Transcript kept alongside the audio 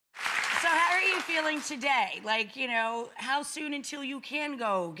feeling today? Like, you know, how soon until you can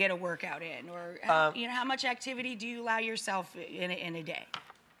go get a workout in? Or, you know, how much activity do you allow yourself in a day?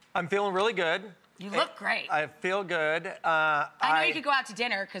 I'm feeling really good. You look great. I feel good. I know you could go out to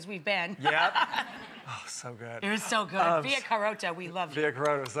dinner, because we've been. Yep. Oh, so good. It was so good. Via Carota, we love you. Via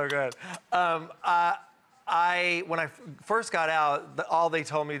Carota was so good. When I first got out, all they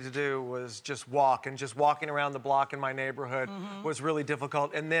told me to do was just walk, and just walking around the block in my neighborhood was really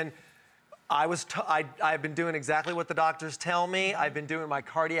difficult. And then I've been doing exactly what the doctors tell me. I've been doing my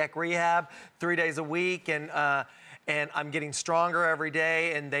cardiac rehab 3 days a week, and I'm getting stronger every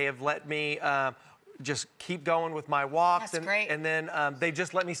day, and they have let me just keep going with my walks. That's great. And then they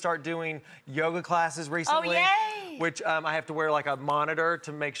just let me start doing yoga classes recently. Oh, yay! Which I have to wear like a monitor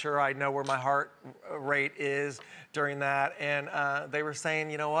to make sure I know where my heart rate is during that. And they were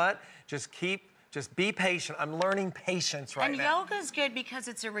saying, you know what? Just be patient. I'm learning patience right now. And yoga's good because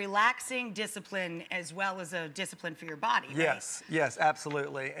it's a relaxing discipline as well as a discipline for your body, right? Yes, yes,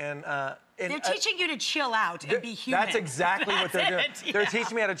 absolutely. And they're teaching you to chill out and be human. That's exactly what they're doing. Yeah. They're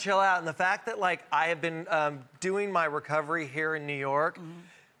teaching me how to chill out. And the fact that, like, I have been doing my recovery here in New York,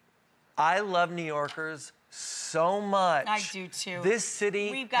 I love New Yorkers so much. I do too. This city...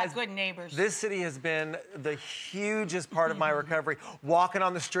 We've got good neighbors. This city has been the hugest part of my recovery. Walking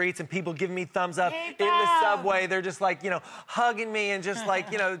on the streets and people giving me thumbs up Hey, in the Bob. subway. They're just like, you know, hugging me and just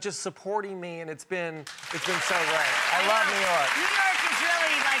like, you know, just supporting me. And it's been so great. I love New York. New York is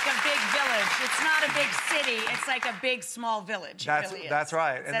really like a big village. It's not a big city. It's like a big, small village. That's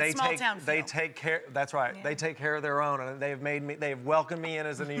right. It's and that they take care. That's right. Yeah. They take care of their own, and they have welcomed me in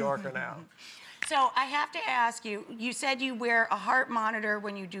as a New Yorker now. So I have to ask you, you said you wear a heart monitor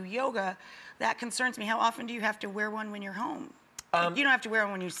when you do yoga. That concerns me. How often do you have to wear one when you're home? You don't have to wear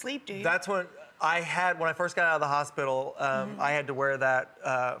one when you sleep, do you? That's when when I first got out of the hospital, I had to wear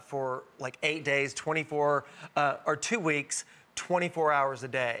that for like 8 days, 24, or 2 weeks, 24 hours a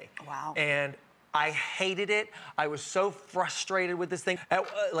day. Wow. And I hated it. I was so frustrated with this thing.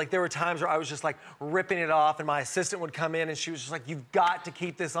 Like, there were times where I was just like ripping it off, and my assistant would come in and she was just like, "You've got to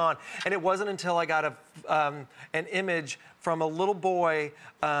keep this on." And it wasn't until I got an image from a little boy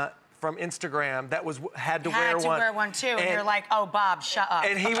from Instagram that had to wear one. Had to wear one too, and you're like, "Oh, Bob, shut up."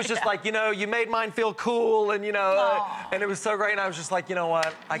 And he was just like, you know, "You made mine feel cool," and you know, and it was so great. And I was just like, you know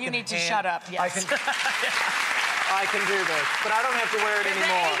what? You need to shut up. Yes. I can do this, but I don't have to wear it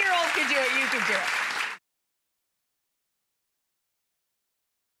anymore. If the 8-year-old can do it, you can do it.